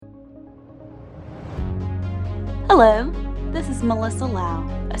Hello, this is Melissa Lau,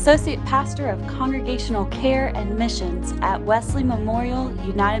 Associate Pastor of Congregational Care and Missions at Wesley Memorial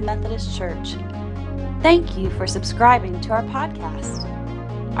United Methodist Church. Thank you for subscribing to our podcast.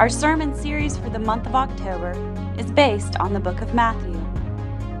 Our sermon series for the month of October is based on the book of Matthew.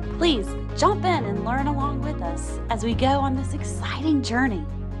 Please jump in and learn along with us as we go on this exciting journey.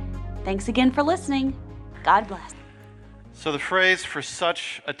 Thanks again for listening. God bless. So the phrase, "for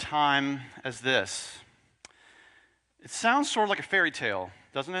such a time as this," it sounds sort of like a fairy tale,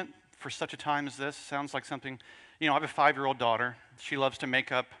 doesn't it? For such a time as this. Sounds like something, I have a 5-year-old daughter. She loves to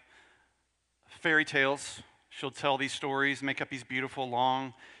make up fairy tales. She'll tell these stories, make up these beautiful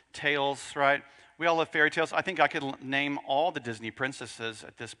long tales, right? We all love fairy tales. I think I could name all the Disney princesses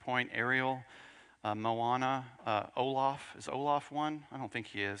at this point. Ariel, Moana, Olaf. Is Olaf one? I don't think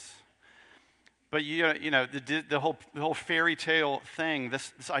he is. But the whole fairy tale thing,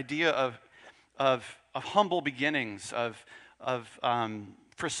 this idea of humble beginnings,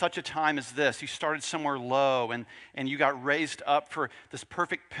 for such a time as this. You started somewhere low and you got raised up for this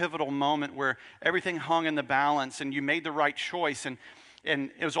perfect pivotal moment where everything hung in the balance and you made the right choice, and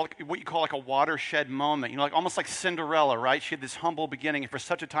it was like what you call like a watershed moment. Almost like Cinderella, right? She had this humble beginning, and for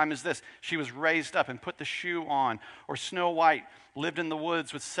such a time as this, she was raised up and put the shoe on. Or Snow White lived in the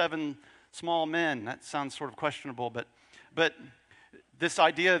woods with 7 small men. That sounds sort of questionable, but this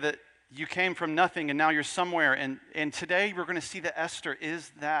idea that you came from nothing and now you're somewhere. And today we're going to see that Esther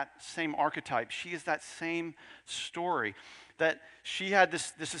is that same archetype. She is that same story. That she had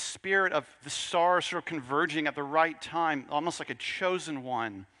this spirit of the stars sort of converging at the right time, almost like a chosen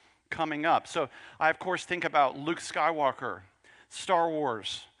one coming up. So I, of course, think about Luke Skywalker, Star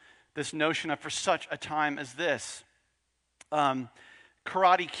Wars, this notion of for such a time as this.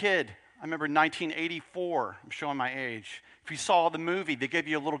 Karate Kid, I remember 1984. I'm showing my age. If you saw the movie, they gave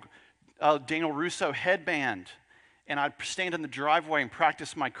you a little Daniel Russo headband, and I'd stand in the driveway and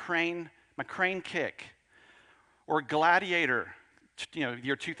practice my crane kick. Or Gladiator,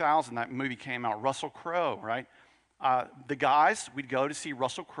 year 2000, that movie came out. Russell Crowe, right? The guys, we'd go to see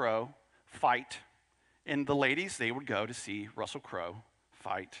Russell Crowe fight, and the ladies, they would go to see Russell Crowe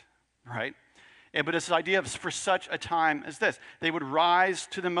fight, right? But it's this idea of for such a time as this. They would rise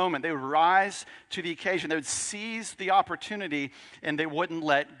to the moment. They would rise to the occasion. They would seize the opportunity, and they wouldn't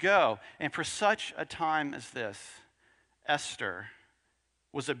let go. And for such a time as this, Esther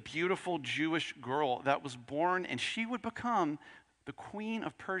was a beautiful Jewish girl that was born, and she would become the queen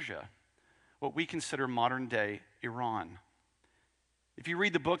of Persia, what we consider modern-day Iran. If you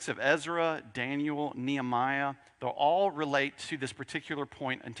read the books of Ezra, Daniel, Nehemiah, they'll all relate to this particular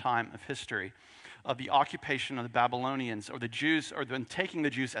point in time of history of the occupation of the Babylonians or the Jews, or them taking the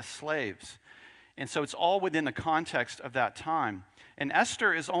Jews as slaves. And so it's all within the context of that time. And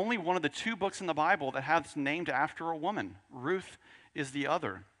Esther is only one of the 2 books in the Bible that has named after a woman. Ruth is the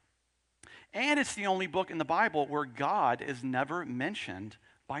other. And it's the only book in the Bible where God is never mentioned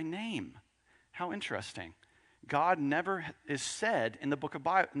by name. How interesting. God never is said in the book of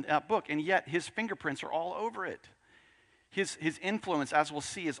in that book, and yet his fingerprints are all over it. His influence, as we'll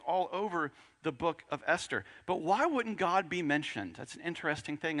see, is all over the book of Esther. But why wouldn't God be mentioned? That's an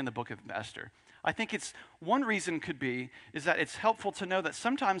interesting thing in the book of Esther. I think one reason could be is that it's helpful to know that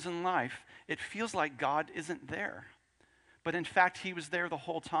sometimes in life it feels like God isn't there. But in fact, he was there the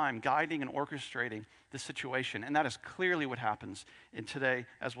whole time, guiding and orchestrating the situation. And that is clearly what happens in today,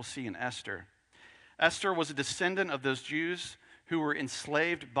 as we'll see in Esther. Esther was a descendant of those Jews who were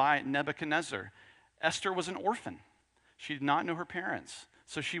enslaved by Nebuchadnezzar. Esther was an orphan. She did not know her parents,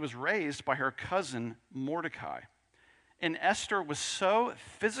 so she was raised by her cousin Mordecai. And Esther was so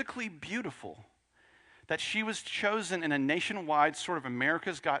physically beautiful that she was chosen in a nationwide sort of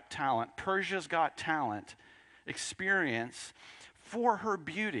America's Got Talent, Persia's Got Talent experience for her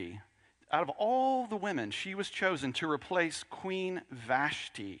beauty. Out of all the women, she was chosen to replace Queen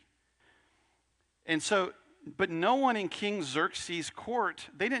Vashti. And so, but no one in King Xerxes' court,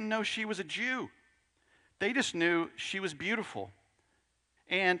 they didn't know she was a Jew. They just knew she was beautiful.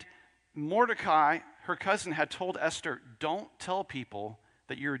 And Mordecai, her cousin, had told Esther, don't tell people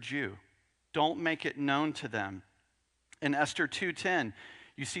that you're a Jew. Don't make it known to them. In Esther 2:10,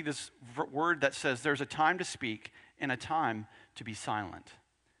 you see this word that says there's a time to speak and a time to be silent.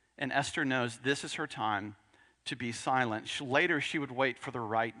 And Esther knows this is her time to be silent. Later, she would wait for the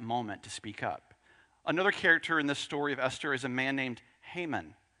right moment to speak up. Another character in this story of Esther is a man named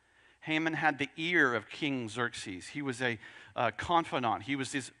Haman. Haman had the ear of King Xerxes. He was a confidant. He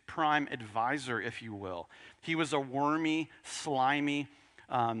was his prime advisor, if you will. He was a wormy, slimy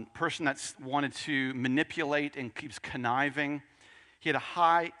person that wanted to manipulate and keeps conniving. He had a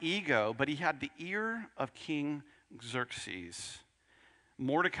high ego, but he had the ear of King Xerxes.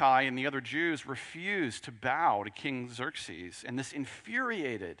 Mordecai and the other Jews refused to bow to King Xerxes, and this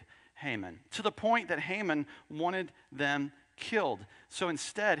infuriated Haman to the point that Haman wanted them killed. So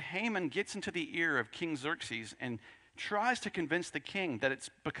instead, Haman gets into the ear of King Xerxes and tries to convince the king that it's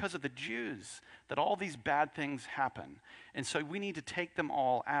because of the Jews that all these bad things happen. And so we need to take them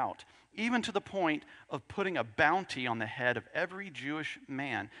all out, even to the point of putting a bounty on the head of every Jewish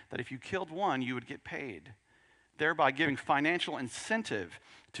man, that if you killed one, you would get paid, thereby giving financial incentive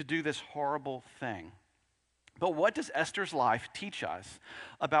to do this horrible thing. But what does Esther's life teach us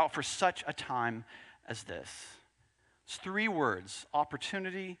about for such a time as this? It's 3 words: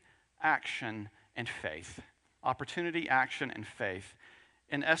 opportunity, action, and faith. Opportunity, action, and faith.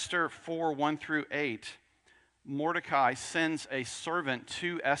 In Esther 4:1-8, Mordecai sends a servant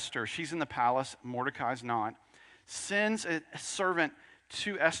to Esther. She's in the palace, Mordecai's not. Sends a servant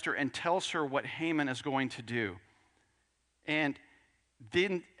to Esther and tells her what Haman is going to do. And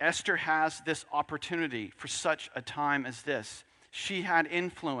then Esther has this opportunity for such a time as this. She had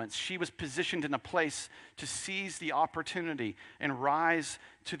influence. She was positioned in a place to seize the opportunity and rise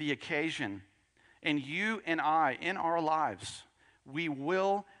to the occasion. And you and I, in our lives, we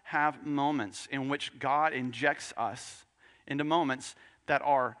will have moments in which God injects us into moments that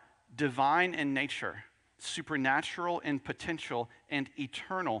are divine in nature, supernatural in potential, and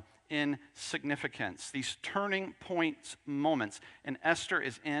eternal in significance. These turning points moments. And Esther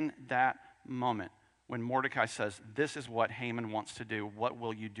is in that moment when Mordecai says, this is what Haman wants to do. What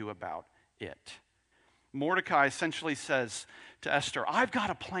will you do about it? Mordecai essentially says to Esther, I've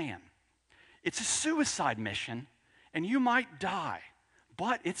got a plan. It's a suicide mission, and you might die,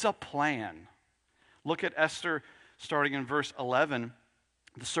 but it's a plan. Look at Esther starting in verse 11.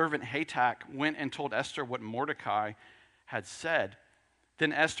 The servant Hatak went and told Esther what Mordecai had said.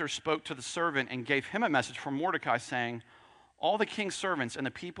 Then Esther spoke to the servant and gave him a message from Mordecai, saying, all the king's servants and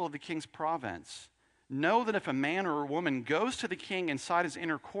the people of the king's province know that if a man or a woman goes to the king inside his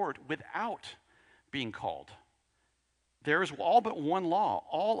inner court without being called, there is all but one law.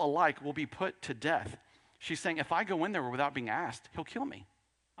 All alike will be put to death. She's saying, if I go in there without being asked, he'll kill me.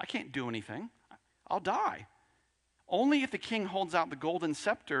 I can't do anything. I'll die. Only if the king holds out the golden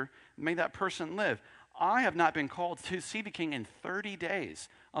scepter, may that person live. I have not been called to see the king in 30 days.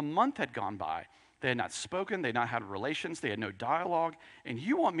 A month had gone by. They had not spoken. They had not had relations. They had no dialogue. And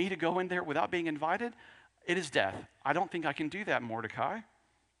you want me to go in there without being invited? It is death. I don't think I can do that, Mordecai.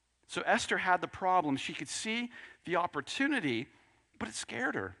 So Esther had the problem. She could see the opportunity, but it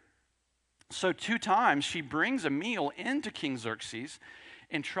scared her. So 2 times she brings a meal into King Xerxes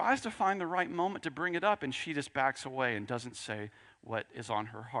and tries to find the right moment to bring it up, and she just backs away and doesn't say what is on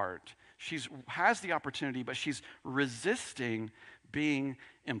her heart. She has the opportunity, but she's resisting being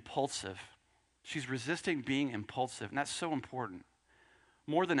impulsive. She's resisting being impulsive, and that's so important.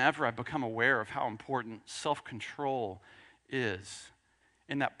 More than ever, I've become aware of how important self-control is.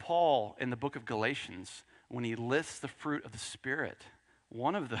 In that Paul, in the book of Galatians, when he lists the fruit of the Spirit,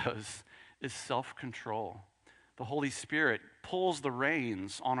 one of those is self-control. The Holy Spirit pulls the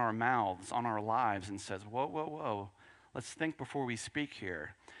reins on our mouths, on our lives, and says, whoa, whoa, whoa, let's think before we speak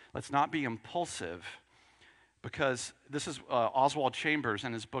here. Let's not be impulsive, because this is Oswald Chambers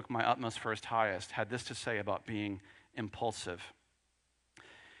in his book, My Utmost for His Highest, had this to say about being impulsive.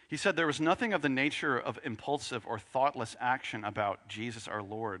 He said, there was nothing of the nature of impulsive or thoughtless action about Jesus our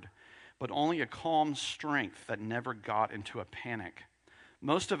Lord, but only a calm strength that never got into a panic.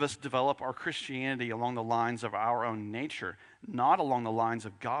 Most of us develop our Christianity along the lines of our own nature, not along the lines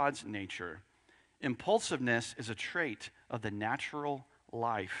of God's nature. Impulsiveness is a trait of the natural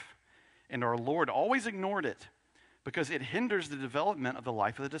life, and our Lord always ignored it because it hinders the development of the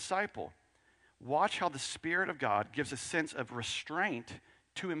life of the disciple. Watch how the Spirit of God gives a sense of restraint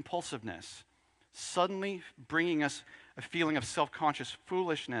to impulsiveness, suddenly bringing us a feeling of self-conscious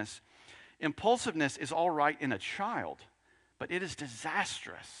foolishness. Impulsiveness is all right in a child, but it is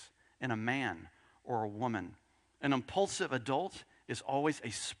disastrous in a man or a woman. An impulsive adult is always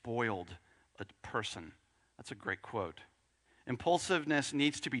a spoiled person. That's a great quote. Impulsiveness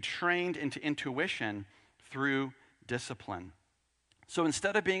needs to be trained into intuition through discipline. So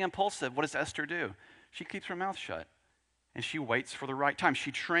instead of being impulsive, what does Esther do? She keeps her mouth shut. And she waits for the right time.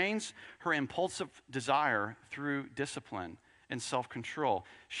 She trains her impulsive desire through discipline and self-control.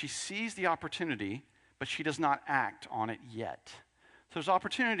 She sees the opportunity, but she does not act on it yet. So there's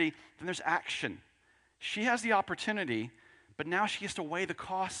opportunity, then there's action. She has the opportunity, but now she has to weigh the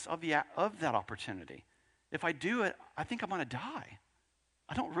costs of that opportunity. If I do it, I think I'm going to die.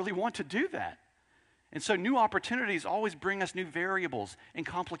 I don't really want to do that. And so new opportunities always bring us new variables and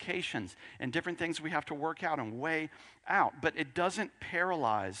complications and different things we have to work out and weigh out. But it doesn't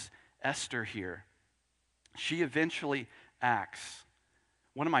paralyze Esther here. She eventually acts.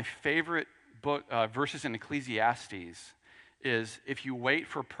 One of my favorite verses in Ecclesiastes is, if you wait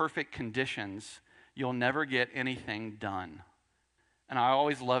for perfect conditions, you'll never get anything done. And I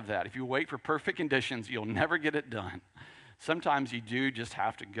always love that. If you wait for perfect conditions, you'll never get it done. Sometimes you do just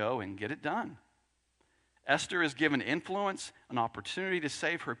have to go and get it done. Esther is given influence, an opportunity to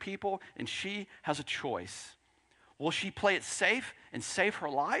save her people, and she has a choice. Will she play it safe and save her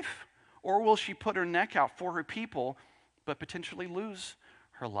life? Or will she put her neck out for her people, but potentially lose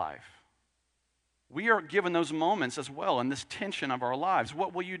her life? We are given those moments as well in this tension of our lives.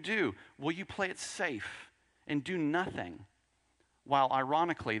 What will you do? Will you play it safe and do nothing? While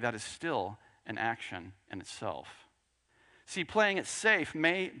ironically, that is still an action in itself. See, playing it safe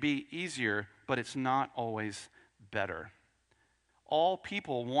may be easier, but it's not always better. All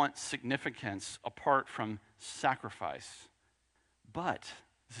people want significance apart from sacrifice. But,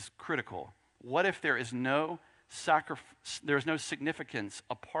 this is critical, what if there is no significance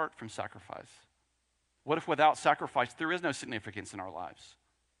apart from sacrifice? What if without sacrifice there is no significance in our lives?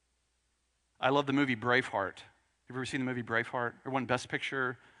 I love the movie Braveheart. Have you ever seen the movie Braveheart? It won Best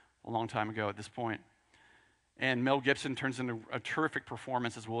Picture a long time ago at this point. And Mel Gibson turns into a terrific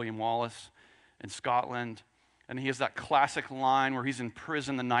performance as William Wallace in Scotland. And he has that classic line where he's in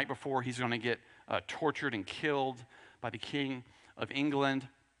prison the night before he's going to get tortured and killed by the King of England.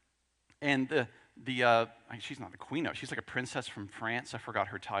 And she's not the queen of, she's like a princess from France. I forgot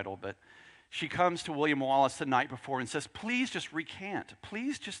her title, but she comes to William Wallace the night before and says, please just recant.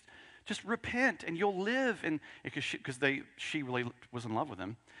 Please just repent and you'll live. And because she really was in love with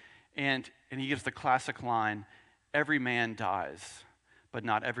him. And he gives the classic line, every man dies, but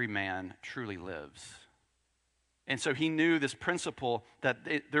not every man truly lives. And so he knew this principle that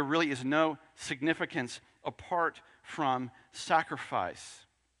there really is no significance apart from sacrifice.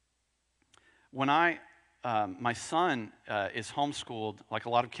 When my son is homeschooled, like a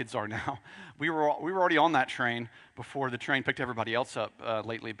lot of kids are now, we were already on that train before the train picked everybody else up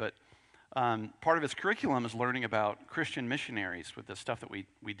lately, but part of his curriculum is learning about Christian missionaries with the stuff that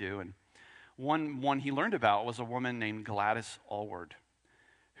we do. And one he learned about was a woman named Gladys Aylward,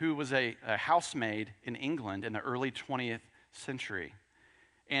 who was a housemaid in England in the early 20th century.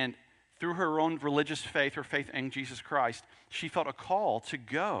 And through her own religious faith, her faith in Jesus Christ, she felt a call to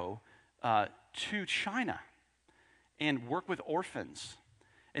go to China and work with orphans.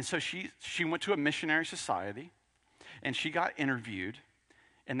 And so she went to a missionary society, and she got interviewed.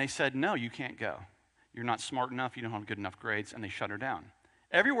 And they said, no, you can't go. You're not smart enough. You don't have good enough grades. And they shut her down.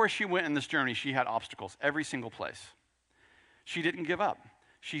 Everywhere she went in this journey, she had obstacles, every single place. She didn't give up.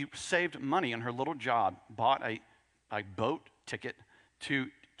 She saved money in her little job, bought a boat ticket to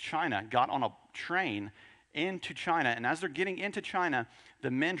China, got on a train into China. And as they're getting into China,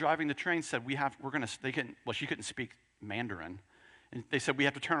 the men driving the train said, she couldn't speak Mandarin. And they said, we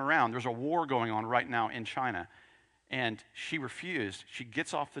have to turn around. There's a war going on right now in China. And she refused. She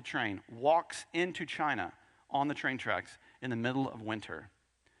gets off the train, walks into China on the train tracks in the middle of winter,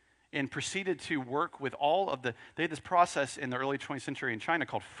 and proceeded to work with they had this process in the early 20th century in China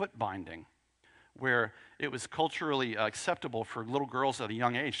called foot binding, where it was culturally acceptable for little girls at a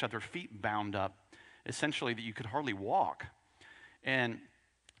young age to have their feet bound up, essentially that you could hardly walk. And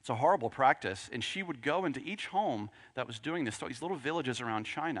it's a horrible practice. And she would go into each home that was doing this, so these little villages around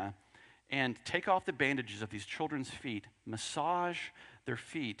China, and take off the bandages of these children's feet, massage their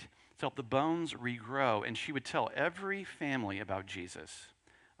feet to help the bones regrow. And she would tell every family about Jesus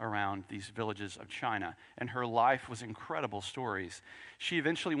around these villages of China. And her life was incredible stories. She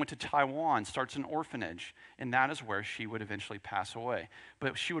eventually went to Taiwan, starts an orphanage, and that is where she would eventually pass away.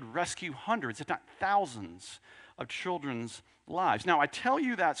 But she would rescue hundreds, if not thousands, of children's lives. Now, I tell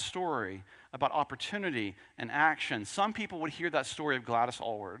you that story about opportunity and action. Some people would hear that story of Gladys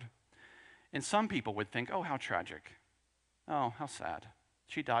Aylward, and some people would think, oh, how tragic. Oh, how sad.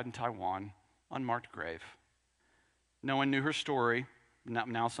 She died in Taiwan, unmarked grave. No one knew her story.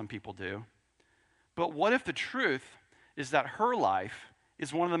 Now some people do. But what if the truth is that her life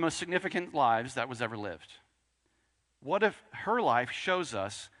is one of the most significant lives that was ever lived? What if her life shows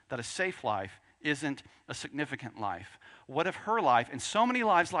us that a safe life isn't a significant life? What if her life, and so many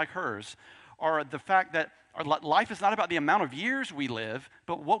lives like hers, are the fact that our life is not about the amount of years we live,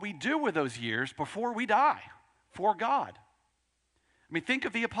 but what we do with those years before we die for God. I mean, think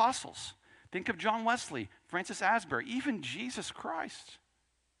of the apostles. Think of John Wesley, Francis Asbury, even Jesus Christ.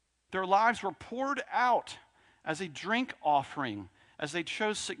 Their lives were poured out as a drink offering, as they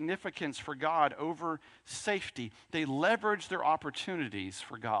chose significance for God over safety, they leveraged their opportunities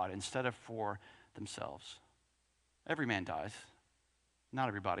for God instead of for themselves. Every man dies. Not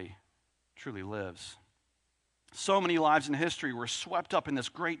everybody truly lives. So many lives in history were swept up in this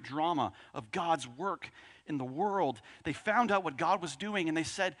great drama of God's work in the world. They found out what God was doing and they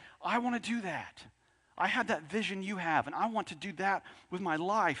said, I want to do that. I had that vision you have, and I want to do that with my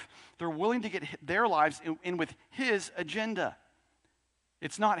life. They're willing to get their lives in with His agenda.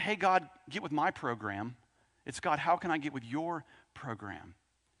 It's not, hey, God, get with my program. It's, God, how can I get with your program?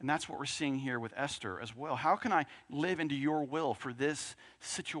 And that's what we're seeing here with Esther as well. How can I live into your will for this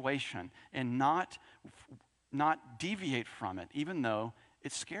situation and not deviate from it, even though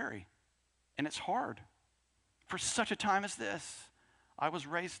it's scary and it's hard? For such a time as this, I was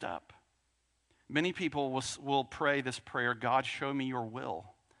raised up. Many people will pray this prayer, God, show me your will.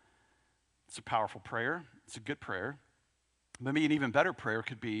 It's a powerful prayer. It's a good prayer. Maybe an even better prayer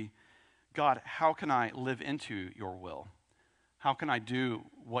could be, God, how can I live into your will? How can I do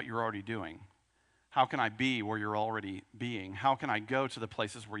what you're already doing? How can I be where you're already being? How can I go to the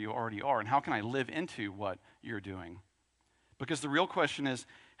places where you already are? And how can I live into what you're doing? Because the real question is,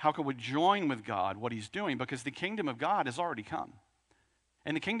 how can we join with God what He's doing? Because the kingdom of God has already come.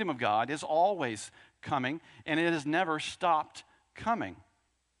 And the kingdom of God is always coming, and it has never stopped coming.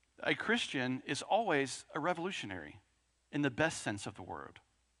 A Christian is always a revolutionary in the best sense of the word.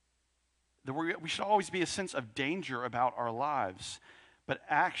 We should always be a sense of danger about our lives, but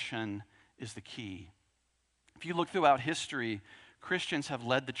action is the key. If you look throughout history, Christians have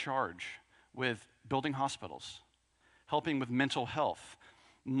led the charge with building hospitals, helping with mental health.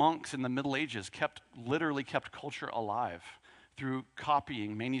 Monks in the Middle Ages literally kept culture alive through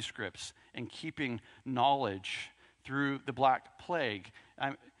copying manuscripts and keeping knowledge through the Black Plague.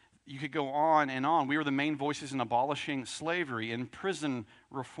 You could go on and on. We were the main voices in abolishing slavery, in prison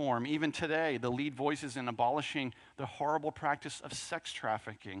reform. Even today, the lead voices in abolishing the horrible practice of sex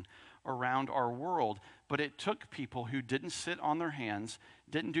trafficking around our world. But it took people who didn't sit on their hands,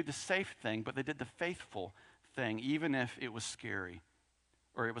 didn't do the safe thing, but they did the faithful thing, even if it was scary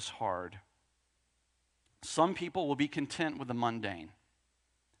or it was hard. Some people will be content with the mundane,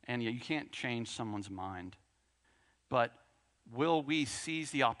 and you can't change someone's mind. But will we seize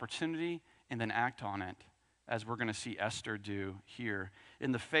the opportunity and then act on it, as we're going to see Esther do here?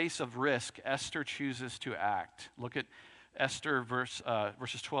 In the face of risk, Esther chooses to act. Look at Esther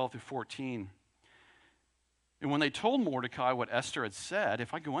verses 12 through 14. And when they told Mordecai what Esther had said,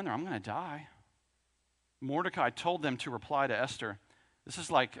 if I go in there, I'm going to die. Mordecai told them to reply to Esther. This is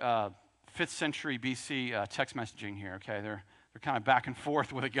like 5th century BC text messaging here, okay? They're kind of back and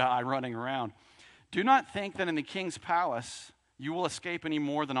forth with a guy running around. Do not think that in the king's palace you will escape any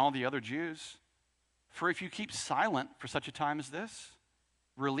more than all the other Jews. For if you keep silent for such a time as this,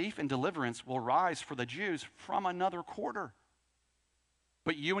 relief and deliverance will rise for the Jews from another quarter.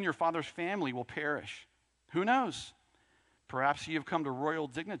 But you and your father's family will perish. Who knows? Perhaps you have come to royal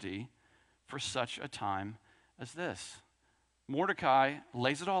dignity for such a time as this. Mordecai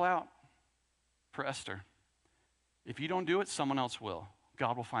lays it all out for Esther. If you don't do it, someone else will.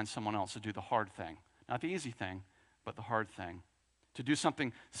 God will find someone else to do the hard thing. Not the easy thing, but the hard thing. To do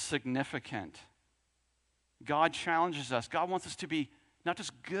something significant. God challenges us. God wants us to be not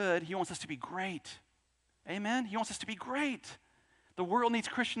just good, He wants us to be great. Amen? He wants us to be great. The world needs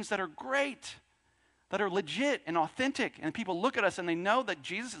Christians that are great, that are legit and authentic, and people look at us and they know that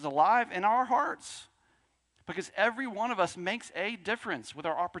Jesus is alive in our hearts. Because every one of us makes a difference with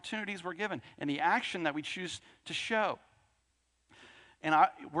our opportunities we're given and the action that we choose to show. And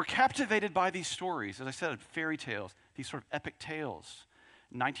we're captivated by these stories, as I said, fairy tales, these sort of epic tales.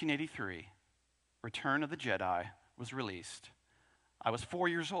 1983, Return of the Jedi was released. I was 4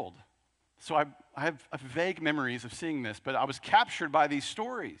 years old. So I have vague memories of seeing this, but I was captured by these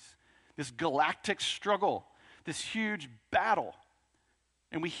stories, this galactic struggle, this huge battle.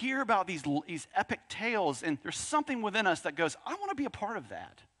 And we hear about these epic tales, and there's something within us that goes, I want to be a part of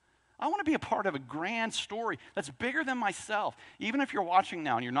that. I want to be a part of a grand story that's bigger than myself. Even if you're watching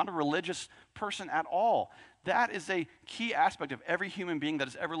now and you're not a religious person at all, that is a key aspect of every human being that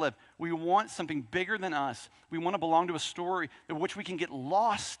has ever lived. We want something bigger than us. We want to belong to a story in which we can get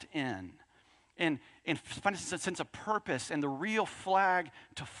lost in and find a sense of purpose and the real flag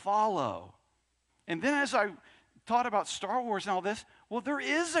to follow. And then as I thought about Star Wars and all this, well, there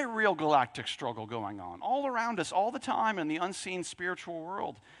is a real galactic struggle going on all around us all the time in the unseen spiritual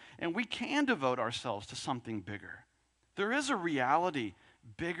world. And we can devote ourselves to something bigger. There is a reality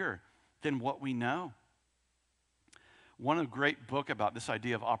bigger than what we know. One great book about this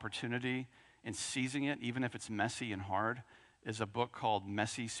idea of opportunity and seizing it, even if it's messy and hard, is a book called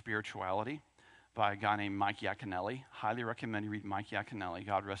Messy Spirituality by a guy named Mike Yaconelli. Highly recommend you read Mike Yaconelli,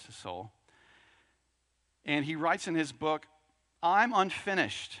 God rest his soul. And he writes in his book, I'm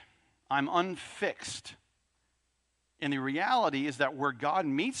unfinished, I'm unfixed. And the reality is that where God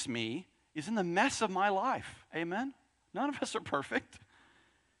meets me is in the mess of my life. Amen? None of us are perfect.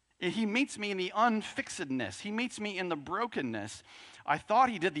 He meets me in the unfixedness. He meets me in the brokenness. I thought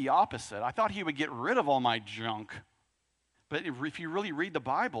he did the opposite. I thought he would get rid of all my junk. But if you really read the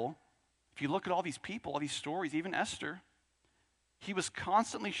Bible, if you look at all these people, all these stories, even Esther, he was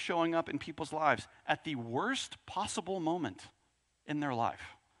constantly showing up in people's lives at the worst possible moment in their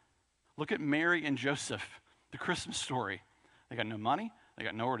life. Look at Mary and Joseph, the Christmas story. They got no money. They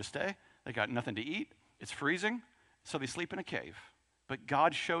got nowhere to stay. They got nothing to eat. It's freezing, so they sleep in a cave. But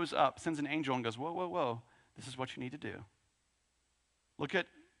God shows up, sends an angel, and goes, whoa, whoa, whoa, this is what you need to do. Look at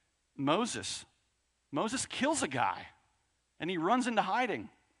Moses. Moses kills a guy, and he runs into hiding.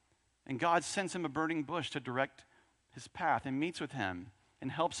 And God sends him a burning bush to direct his path and meets with him and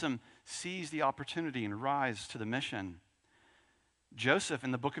helps him seize the opportunity and rise to the mission. Joseph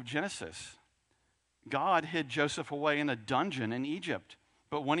in the book of Genesis, God hid Joseph away in a dungeon in Egypt.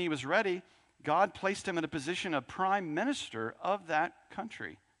 But when he was ready, God placed him in a position of prime minister of that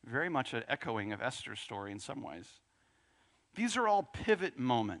country. Very much an echoing of Esther's story in some ways. These are all pivot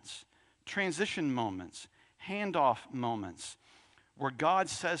moments, transition moments, handoff moments, where God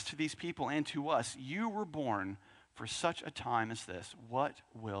says to these people and to us, you were born for such a time as this. What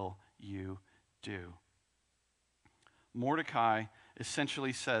will you do? Mordecai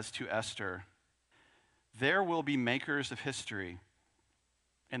essentially says to Esther, there will be makers of history.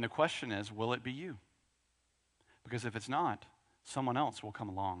 And the question is, will it be you? Because if it's not, someone else will come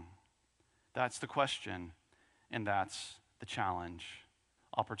along. That's the question, and that's the challenge.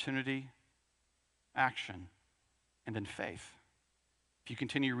 Opportunity, action, and then faith. If you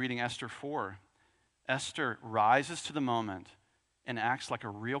continue reading Esther 4, Esther rises to the moment and acts like a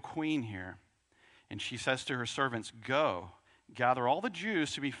real queen here. And she says to her servants, go, gather all the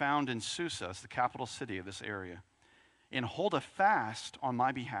Jews to be found in Susa, the capital city of this area, and hold a fast on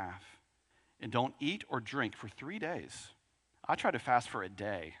my behalf, and don't eat or drink for 3 days. I try to fast for a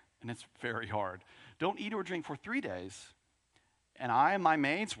day, and it's very hard. Don't eat or drink for 3 days, and I and my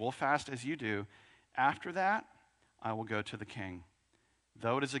maids will fast as you do. After that, I will go to the king.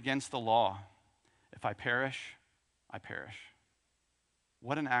 Though it is against the law, if I perish, I perish.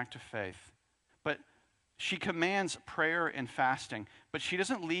 What an act of faith. But she commands prayer and fasting, but she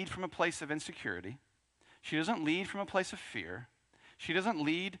doesn't lead from a place of insecurity. She doesn't lead from a place of fear. She doesn't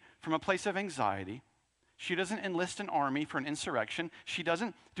lead from a place of anxiety. She doesn't enlist an army for an insurrection. She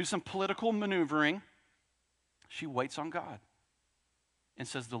doesn't do some political maneuvering. She waits on God and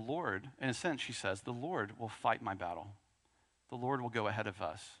says, the Lord, in a sense, she says, the Lord will fight my battle. The Lord will go ahead of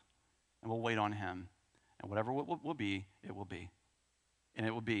us, and we'll wait on him. And whatever will be, it will be. And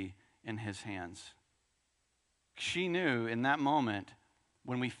it will be in his hands. She knew in that moment,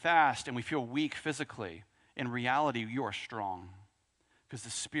 when we fast and we feel weak physically, in reality, you are strong. Because the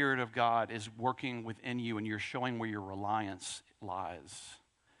Spirit of God is working within you, and you're showing where your reliance lies.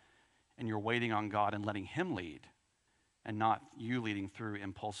 And you're waiting on God and letting him lead, and not you leading through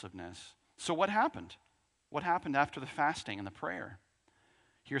impulsiveness. So what happened? What happened after the fasting and the prayer?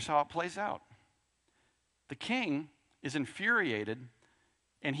 Here's how it plays out. The king is infuriated,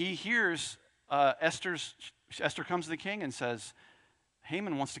 and he hears Esther comes to the king and says,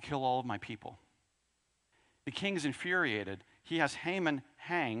 Haman wants to kill all of my people. The king is infuriated. He has Haman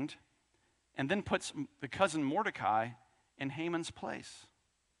hanged, and then puts the cousin Mordecai in Haman's place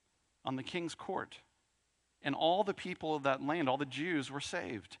on the king's court. And all the people of that land, all the Jews, were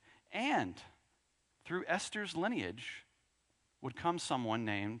saved. And through Esther's lineage would come someone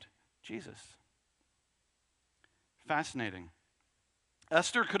named Jesus. Fascinating.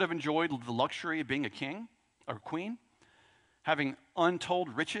 Esther could have enjoyed the luxury of being a king or queen, having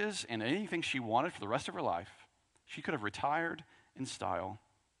untold riches and anything she wanted for the rest of her life. She could have retired in style.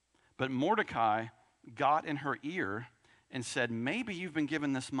 But Mordecai got in her ear and said, maybe you've been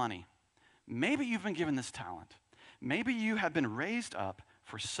given this money. Maybe you've been given this talent. Maybe you have been raised up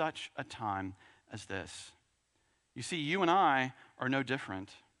for such a time as this. You see, you and I are no different.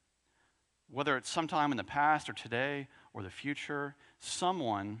 Whether it's sometime in the past or today or the future, some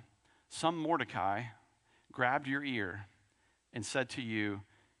Mordecai grabbed your ear and said to you,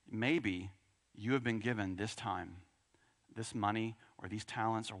 maybe you have been given this time, this money or these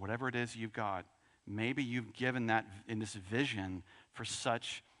talents or whatever it is you've got. Maybe you've given that in this vision for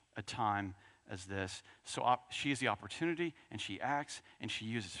such a time as this. So she has the opportunity, and she acts, and she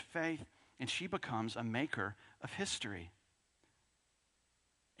uses faith, and she becomes a maker of history.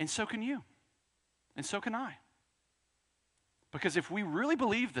 And so can you. And so can I. Because if we really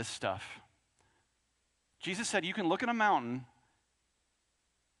believe this stuff, Jesus said you can look at a mountain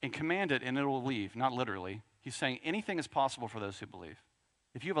and command it and it will leave, not literally. He's saying anything is possible for those who believe.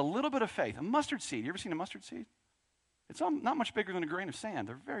 If you have a little bit of faith, a mustard seed, you ever seen a mustard seed? It's not much bigger than a grain of sand.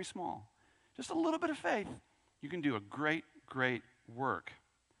 They're very small. Just a little bit of faith, you can do a great, great work.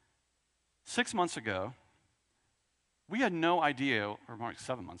 6 months ago, we had no idea, or more like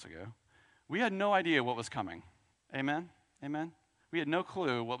 7 months ago, we had no idea what was coming. Amen? Amen? We had no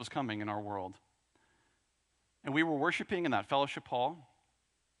clue what was coming in our world. And we were worshiping in that fellowship hall.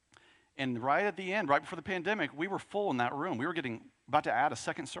 And right at the end, right before the pandemic, we were full in that room. We were about to add a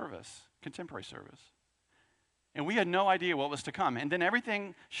second service, contemporary service. And we had no idea what was to come. And then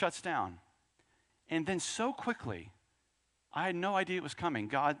everything shuts down. And then so quickly, I had no idea it was coming.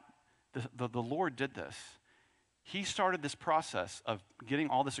 God, the Lord did this. He started this process of getting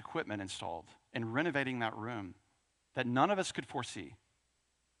all this equipment installed and renovating that room that none of us could foresee.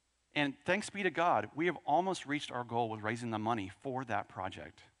 And thanks be to God, we have almost reached our goal with raising the money for that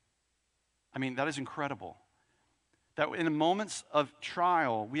project. I mean, that is incredible. That in the moments of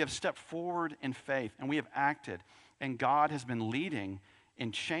trial, we have stepped forward in faith and we have acted. And God has been leading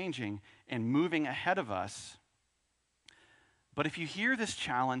and changing and moving ahead of us. But if you hear this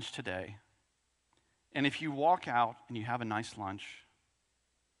challenge today, and if you walk out and you have a nice lunch,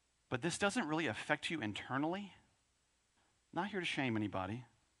 but this doesn't really affect you internally, not here to shame anybody,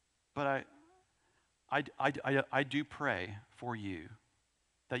 but I do pray for you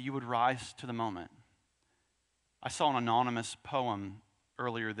that you would rise to the moment. I saw an anonymous poem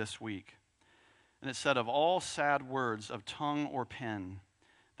earlier this week, and it said, "Of all sad words of tongue or pen,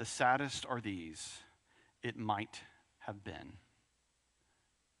 the saddest are these, it might have been."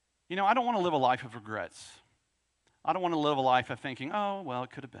 You know, I don't want to live a life of regrets. I don't want to live a life of thinking, oh, well, it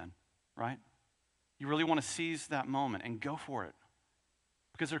could have been, right? You really want to seize that moment and go for it.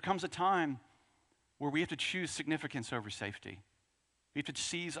 Because there comes a time where we have to choose significance over safety. We have to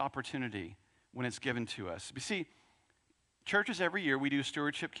seize opportunity when it's given to us. You see, churches every year, we do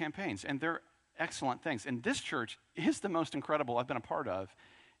stewardship campaigns, and they're excellent things. And this church is the most incredible I've been a part of,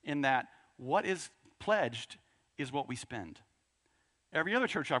 in that what is pledged is what we spend. Every other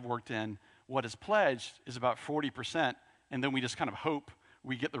church I've worked in, what is pledged is about 40%, and then we just kind of hope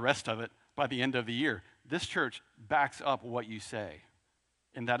we get the rest of it by the end of the year. This church backs up what you say,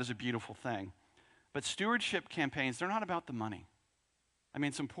 and that is a beautiful thing. But stewardship campaigns, they're not about the money. I mean,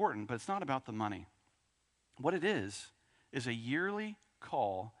 it's important, but it's not about the money. What it is a yearly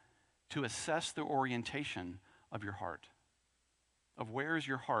call to assess the orientation of your heart, of where is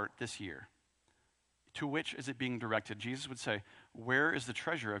your heart this year? To which is it being directed? Jesus would say, where is the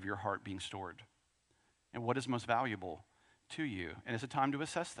treasure of your heart being stored? And what is most valuable to you? And it's a time to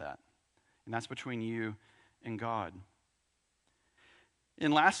assess that. And that's between you and God.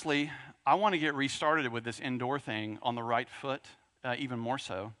 And lastly, I want to get restarted with this indoor thing on the right foot, even more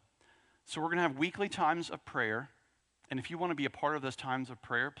so. So we're going to have weekly times of prayer. And if you want to be a part of those times of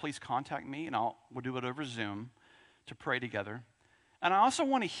prayer, please contact me, and we'll do it over Zoom to pray together. And I also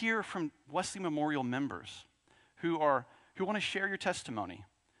want to hear from Wesley Memorial members who want to share your testimony.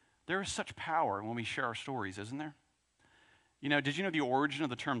 There is such power when we share our stories, isn't there? You know, did you know the origin of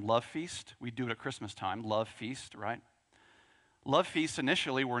the term love feast? We do it at Christmas time, love feast, right? Love feasts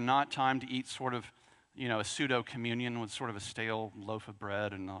initially were not time to eat sort of, you know, a pseudo communion with sort of a stale loaf of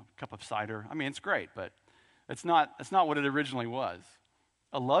bread and a cup of cider. I mean, it's great, but it's not what it originally was.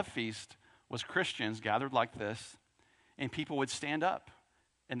 A love feast was Christians gathered like this, and people would stand up,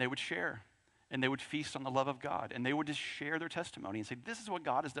 and they would share, and they would feast on the love of God, and they would just share their testimony and say, this is what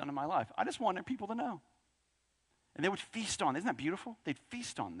God has done in my life. I just wanted people to know. And they would feast on it. Isn't that beautiful? They'd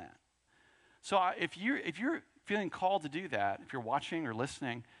feast on that. So if you're feeling called to do that, if you're watching or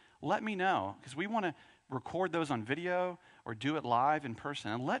listening, let me know, because we want to record those on video or do it live in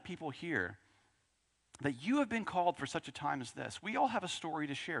person and let people hear that you have been called for such a time as this. We all have a story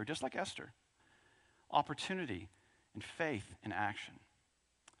to share, just like Esther. Opportunity and faith and action.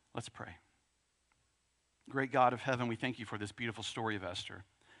 Let's pray. Great God of heaven, we thank you for this beautiful story of Esther.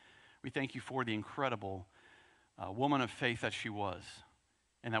 We thank you for the incredible woman of faith that she was,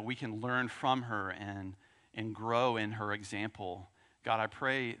 and that we can learn from her and grow in her example. God, I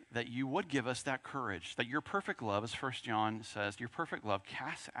pray that you would give us that courage, that your perfect love, as 1 John says, your perfect love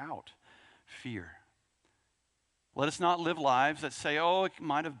casts out fear. Let us not live lives that say, oh, it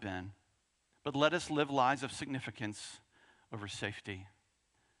might have been, but let us live lives of significance over safety.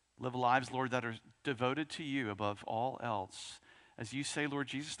 Live lives, Lord, that are devoted to you above all else. As you say, Lord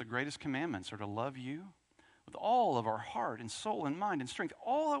Jesus, the greatest commandments are to love you with all of our heart and soul and mind and strength,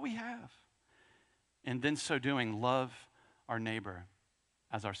 all that we have. And then so doing, love our neighbor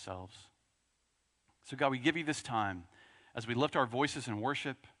as ourselves. So God, we give you this time as we lift our voices in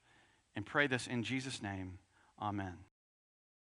worship and pray this in Jesus' name. Amen.